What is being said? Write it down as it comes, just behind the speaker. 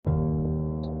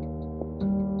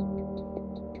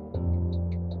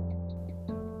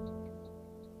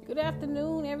Good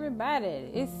afternoon,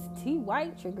 everybody. It's T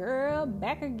White, your girl,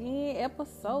 back again,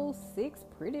 episode 6,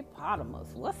 Pretty Potamus.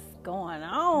 What's going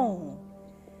on?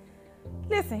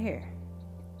 Listen here.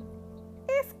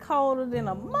 It's colder than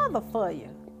a mother for you.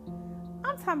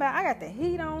 I'm talking about I got the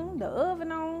heat on, the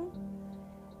oven on,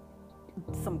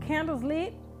 some candles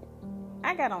lit.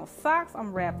 I got on socks,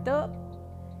 I'm wrapped up.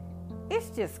 It's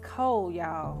just cold,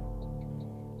 y'all.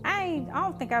 I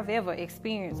don't think I've ever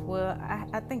experienced,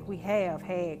 I think we have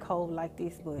had cold like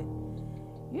this, but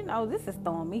this is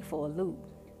throwing me for a loop.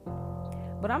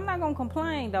 But I'm not going to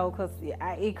complain though, because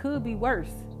it could be worse.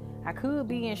 I could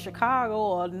be in Chicago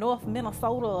or North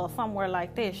Minnesota or somewhere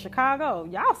like that. Chicago,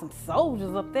 y'all some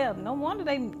soldiers up there. No wonder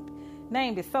they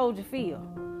named it Soldier Field.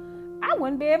 I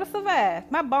wouldn't be able to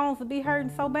survive. My bones would be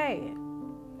hurting so bad.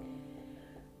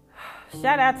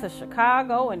 Shout out to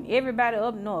Chicago and everybody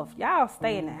up north. Y'all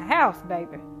stay in the house,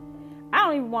 baby. I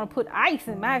don't even want to put ice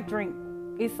in my drink.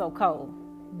 It's so cold.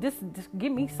 Just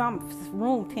give me some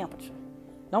room temperature.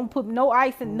 Don't put no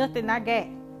ice in nothing I got.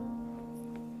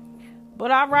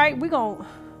 But all right, we're going to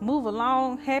move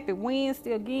along. Happy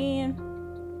Wednesday again.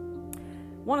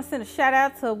 Want to send a shout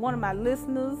out to one of my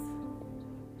listeners,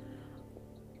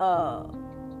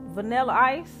 Vanilla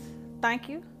Ice. Thank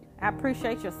you. I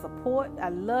appreciate your support. I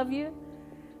love you.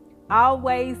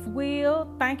 Always will.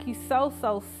 Thank you so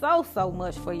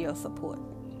much for your support.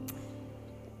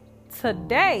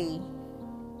 Today,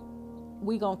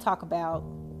 we're going to talk about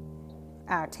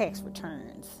our tax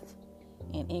returns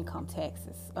and income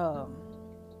taxes.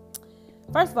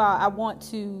 First of all, I want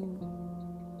to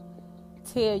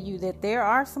tell you that there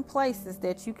are some places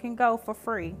that you can go for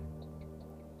free.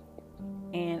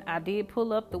 And I did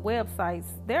pull up the websites.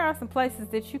 There are some places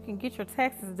that you can get your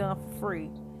taxes done for free.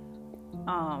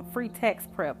 Free tax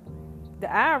prep. The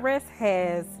IRS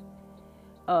has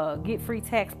get free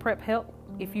tax prep help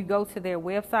if you go to their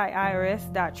website,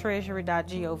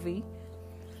 irs.treasury.gov.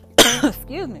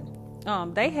 Excuse me.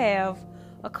 They have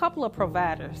a couple of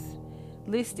providers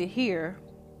listed here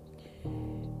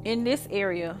in this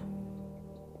area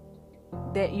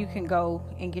that you can go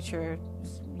and get your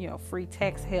free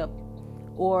tax help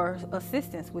or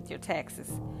assistance with your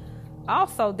taxes.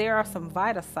 Also, there are some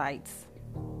VITA sites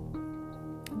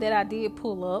that I did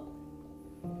pull up,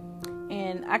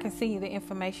 and I can send you the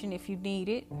information if you need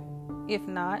it. If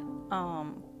not,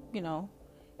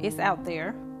 it's out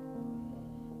there.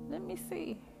 Let me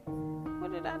see.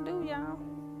 What did I do, y'all?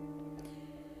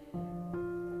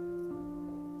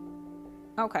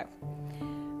 Okay.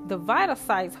 The VITA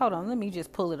sites, hold on, let me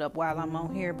just pull it up while I'm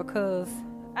on here because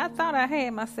I thought I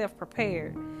had myself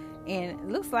prepared, and it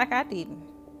looks like I didn't.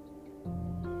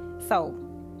 So,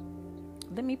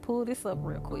 let me pull this up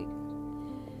real quick.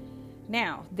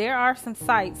 Now, there are some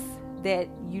sites that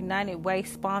United Way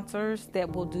sponsors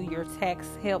that will do your tax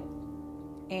help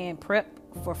and prep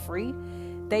for free.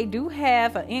 They do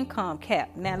have an income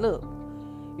cap. Now, look,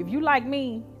 if you like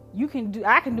me,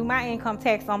 I can do my income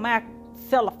tax on my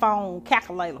cell phone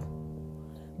calculator.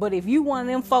 But if you one of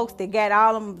them folks that got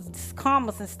all them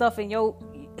commas and stuff in your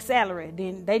salary,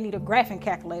 then they need a graphing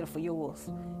calculator for yours.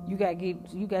 You got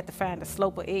to find the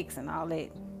slope of X and all that.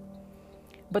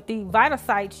 But the VITA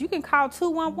sites, you can call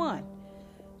 211.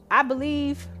 I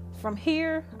believe from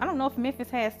here, I don't know if Memphis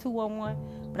has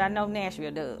 211, but I know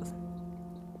Nashville does.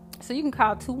 So you can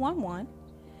call 211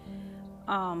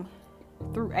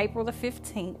 through April the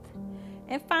 15th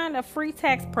and find a free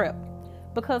tax prep.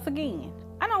 Because again,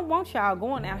 I don't want y'all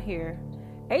going out here.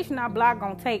 H&R Block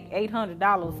gonna take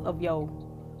 $800 of your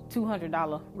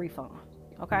 $200 refund.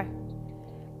 Okay?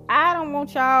 I don't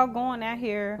want y'all going out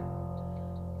here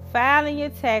filing your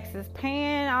taxes,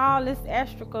 paying all this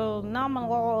extra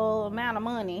nominal amount of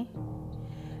money.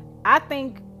 I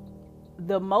think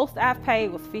the most I've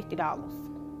paid was $50.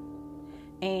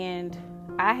 And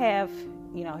I have,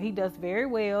 he does very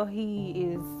well.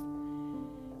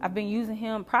 I've been using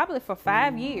him probably for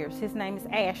 5 years. His name is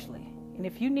Ashley. And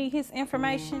if you need his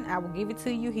information, I will give it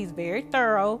to you. He's very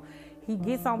thorough. He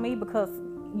gets on me because,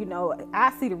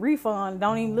 I see the refund,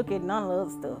 don't even look at none of the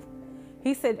other stuff.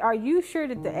 He said, are you sure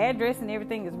that the address and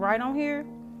everything is right on here?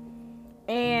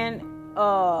 And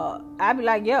I'd be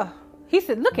like, yeah. He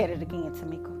said, look at it again,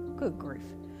 Tamika. Good grief.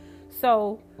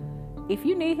 So if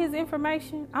you need his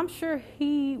information, I'm sure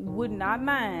he would not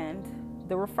mind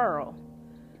the referral.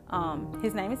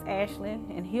 His name is Ashley,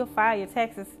 and he'll file your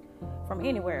taxes from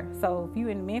anywhere. So if you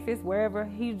in Memphis, wherever,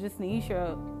 he just needs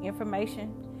your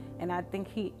information. And I think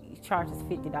he charges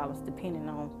 $50 depending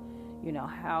on,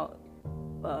 how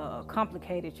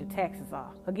complicated your taxes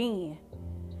are. Again,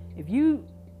 if you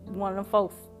one of them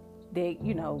folks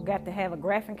that, got to have a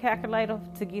graphing calculator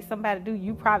to get somebody to do,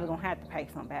 you probably gonna have to pay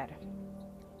somebody.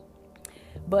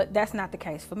 But that's not the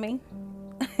case for me.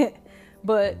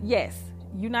 But yes,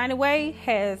 United Way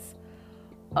has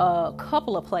a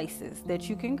couple of places that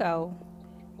you can go,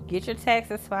 get your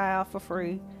taxes filed for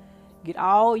free, get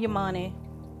all your money.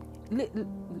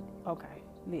 Okay,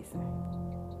 listen.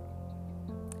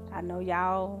 I know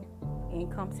y'all your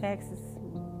income tax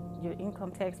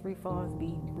refunds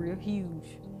be real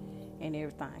huge and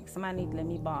everything. Somebody need to let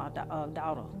me borrow a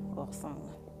daughter or son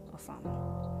or something.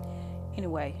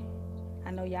 Anyway,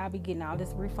 I know y'all be getting all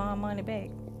this refund money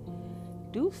back.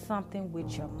 Do something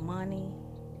with your money.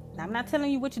 Now, I'm not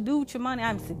telling you what to do with your money.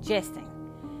 I'm suggesting.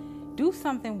 Do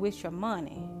something with your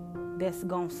money that's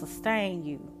going to sustain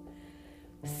you.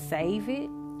 Save it,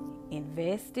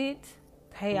 invest it,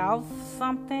 pay off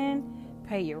something,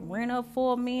 pay your rent up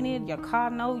for a minute, your car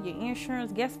note, your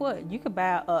insurance. Guess what? You could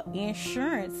buy an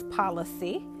insurance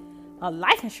policy, a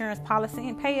life insurance policy,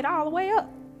 and pay it all the way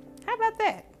up. How about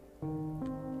that?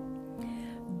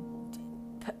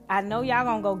 I know y'all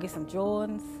gonna go get some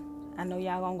Jordans. I know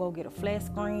y'all gonna go get a flat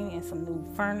screen and some new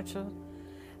furniture.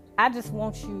 I just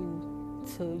want you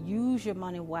to use your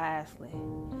money wisely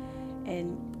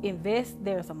and invest.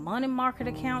 There's a money market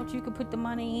account you can put the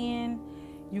money in.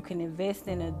 You can invest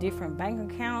in a different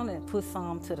bank account and put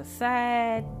some to the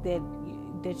side that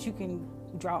you can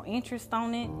draw interest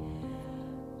on it.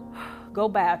 Go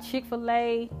buy a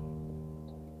Chick-fil-A.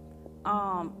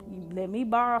 Let me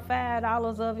borrow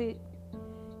 $5 of it.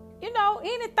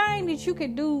 Anything that you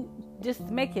can do just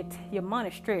to make your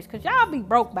money stretch. Because y'all be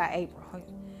broke by April.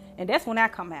 And that's when I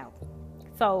come out.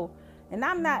 So, and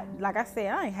I'm not, like I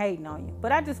said, I ain't hating on you.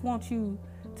 But I just want you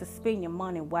to spend your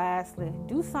money wisely.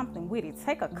 Do something with it.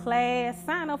 Take a class.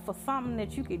 Sign up for something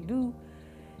that you can do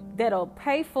that'll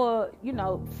pay for,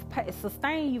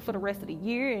 sustain you for the rest of the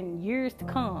year and years to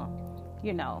come.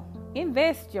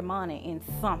 Invest your money in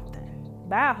something.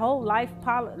 Buy a whole life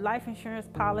insurance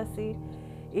policy.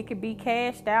 It could be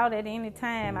cashed out at any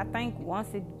time. I think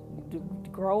once it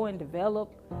grow and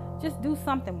develop, just do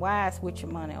something wise with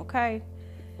your money, okay?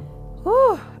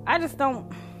 Whew, I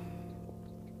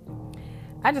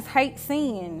just hate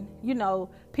seeing,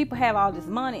 people have all this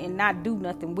money and not do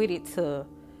nothing with it to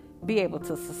be able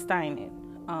to sustain it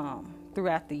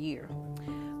throughout the year.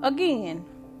 Again,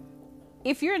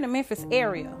 if you're in the Memphis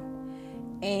area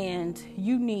and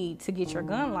you need to get your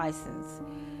gun license,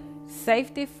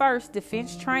 Safety First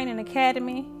Defense Training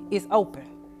Academy is open.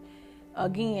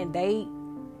 Again, they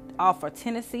offer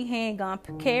Tennessee handgun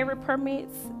carry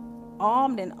permits,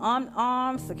 armed and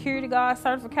unarmed security guard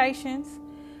certifications,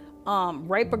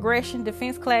 rape aggression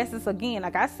defense classes. Again,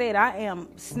 like I said, I am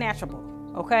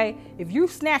snatchable. Okay, if you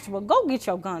snatchable, go get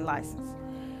your gun license.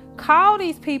 Call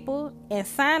these people and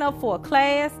sign up for a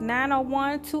class,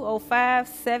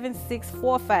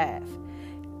 901-205-7645.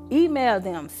 Email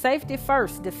them,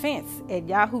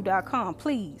 safetyfirstdefense@yahoo.com.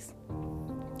 Please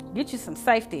get you some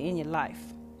safety in your life.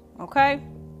 Okay?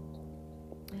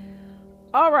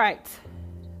 All right.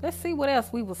 Let's see what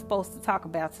else we were supposed to talk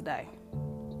about today.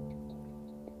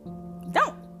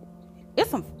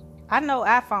 I know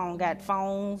iPhone got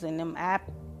phones and them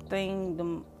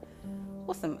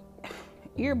some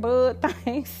earbud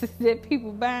things that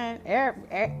people buying,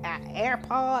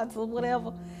 AirPods or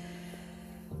whatever.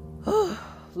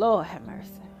 Lord have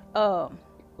mercy.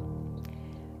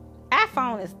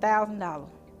 iPhone is $1,000.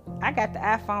 I got the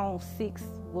iPhone 6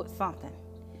 with something.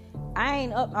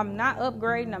 I'm not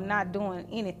upgrading. I'm not doing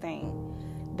anything.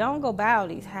 Don't go buy all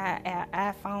these high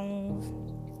iPhones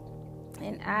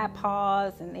and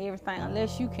iPods and everything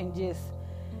unless you can just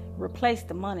replace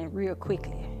the money real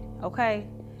quickly. Okay?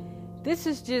 This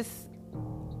is just,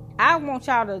 I want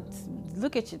y'all to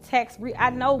look at your tax.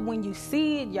 I know when you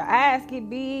see it, your eyes get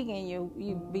big and you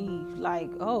be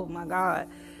like, oh my God.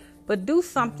 But do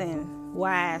something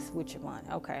wise with your money.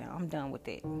 Okay, I'm done with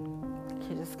that.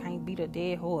 You just can't beat a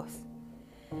dead horse.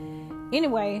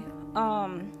 Anyway,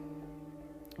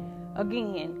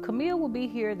 again, Camille will be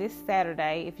here this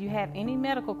Saturday. If you have any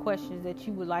medical questions that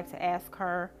you would like to ask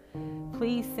her,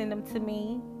 please send them to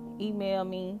me, email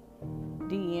me,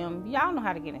 DM. Y'all know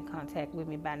how to get in contact with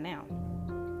me by now.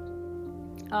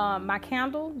 My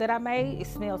candle that I made, it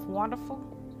smells wonderful.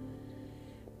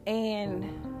 And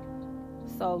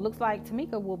so it looks like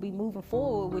Tamika will be moving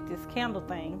forward with this candle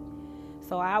thing.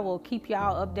 So I will keep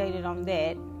y'all updated on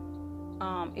that.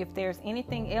 If there's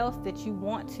anything else that you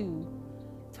want to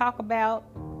talk about,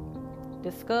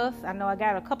 discuss, I know I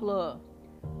got a couple of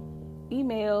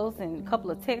emails and a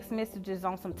couple of text messages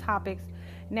on some topics.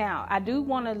 Now, I do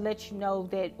want to let you know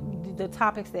that the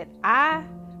topics that I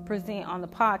present on the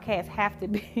podcast have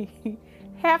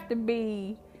to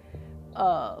be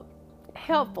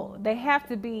helpful. They have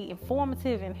to be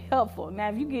informative and helpful. Now,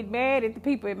 if you get mad at the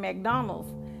people at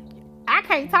McDonald's, I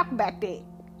can't talk about that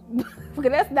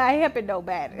because that's not helping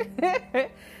nobody.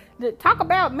 Talk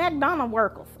about McDonald's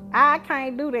workers. I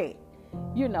can't do that.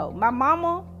 You know, my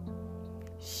mama,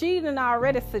 she done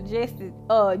already suggested,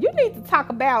 you need to talk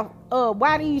about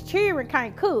why these children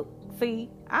can't cook. See,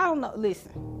 I don't know.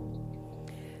 Listen,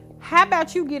 how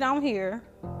about you get on here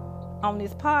on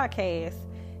this podcast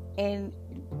and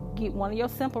get one of your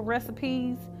simple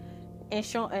recipes and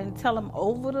tell them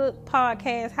over the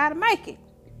podcast how to make it.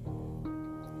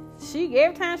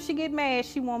 Every time she get mad,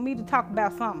 she want me to talk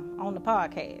about something on the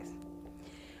podcast.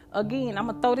 Again, I'm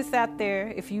gonna throw this out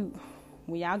there.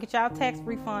 When y'all get y'all tax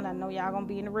refund, I know y'all gonna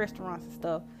be in the restaurants and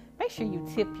stuff. Make sure you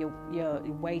tip your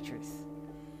waitress,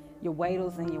 your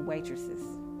waiters and your waitresses.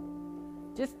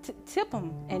 Just tip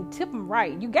them and tip them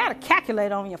right. You gotta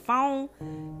calculate on your phone.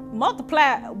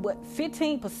 Multiply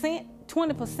 15%,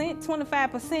 20%,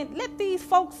 25%. Let these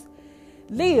folks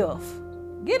live.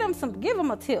 Give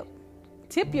them a tip.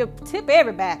 Tip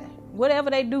everybody, whatever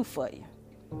they do for you.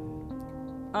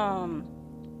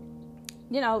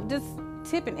 Just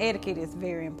tipping etiquette is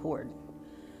very important.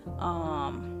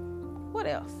 What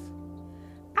else?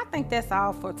 I think that's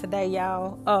all for today,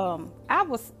 y'all.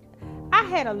 I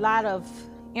had a lot of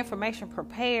information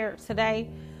prepared today,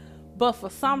 but for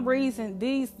some reason,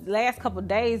 these last couple of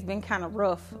days been kind of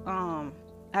rough.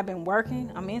 I've been working.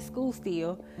 I'm in school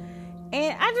still.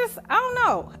 And I don't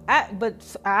know.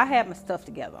 But I have my stuff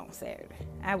together on Saturday.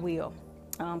 I will.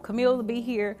 Camille will be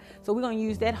here. So we're going to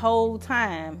use that whole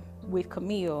time with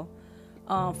Camille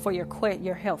for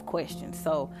your health questions.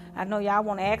 So I know y'all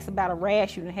want to ask about a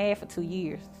rash you done had for 2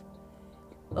 years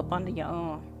up under your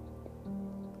arm.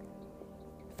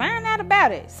 Find out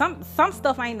about it. Some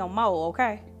stuff ain't no more,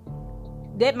 okay?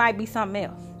 That might be something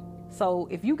else. So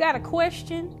if you got a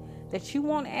question that you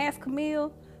want to ask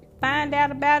Camille, find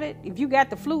out about it. If you got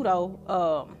the flu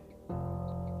though,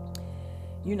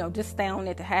 just stay on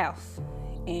at the house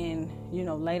and,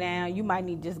 lay down. You might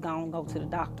need to just go to the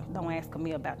doctor. Don't ask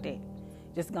Camille about that.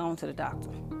 Just go on to the doctor.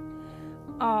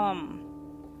 I'm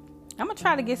going to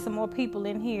try to get some more people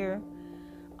in here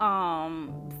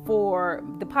for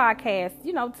the podcast,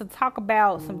 to talk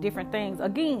about some different things.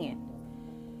 Again,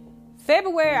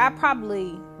 February, I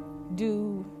probably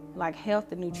do like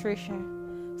health and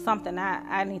nutrition, something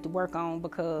I need to work on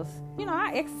because,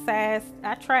 I exercise.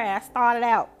 I started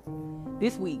out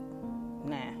this week.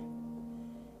 Nah,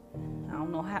 I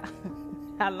don't know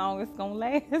how long it's going to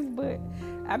last, but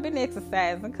I've been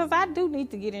exercising because I do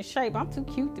need to get in shape. I'm too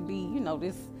cute to be,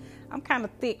 I'm kind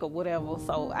of thick or whatever,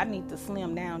 so I need to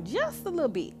slim down just a little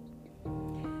bit.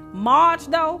 March,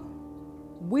 though,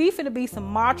 we finna be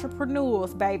some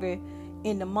entrepreneurs, baby,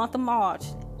 in the month of March,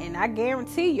 and I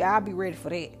guarantee you I'll be ready for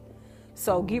that.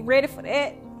 So get ready for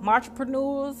that,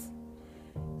 entrepreneurs.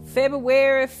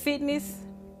 February fitness,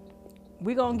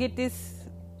 we're gonna get this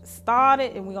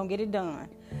started and we're gonna get it done.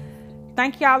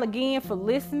 Thank y'all again for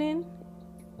listening.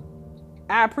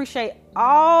 I appreciate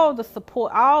all the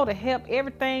support, all the help,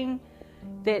 everything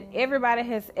that everybody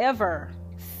has ever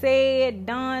said,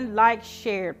 done, liked,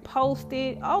 shared,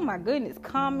 posted. Oh my goodness,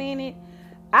 commented.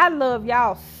 I love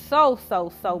y'all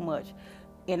so much.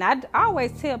 And I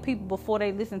always tell people before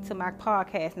they listen to my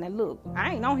podcast, now look,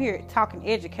 I ain't on here talking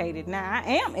educated. Now, I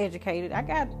am educated. I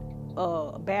got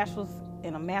a bachelor's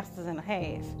and a master's and a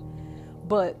half.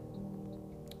 But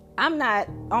I'm not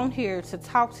on here to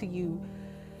talk to you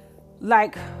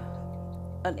like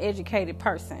an educated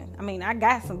person. I mean, I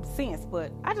got some sense,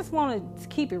 but I just wanted to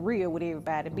keep it real with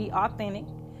everybody, be authentic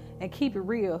and keep it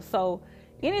real. So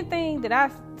anything that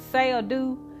I say or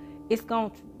do,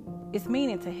 it's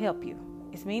meaning to help you.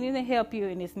 It's meaning to help you,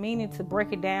 and it's meaning to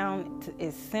break it down to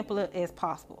as simple as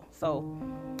possible. So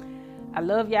I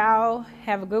love y'all.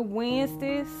 Have a good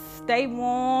Wednesday. Stay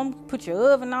warm. Put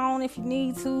your oven on if you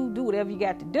need to. Do whatever you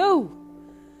got to do.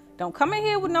 Don't come in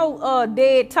here with no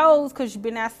dead toes because you've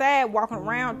been outside walking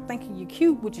around thinking you're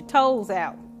cute with your toes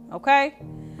out. Okay?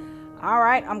 All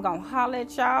right. I'm going to holler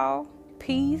at y'all.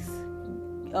 Peace.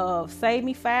 Save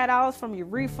me $5 from your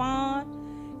refund.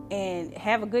 And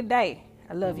have a good day.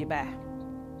 I love you. Bye.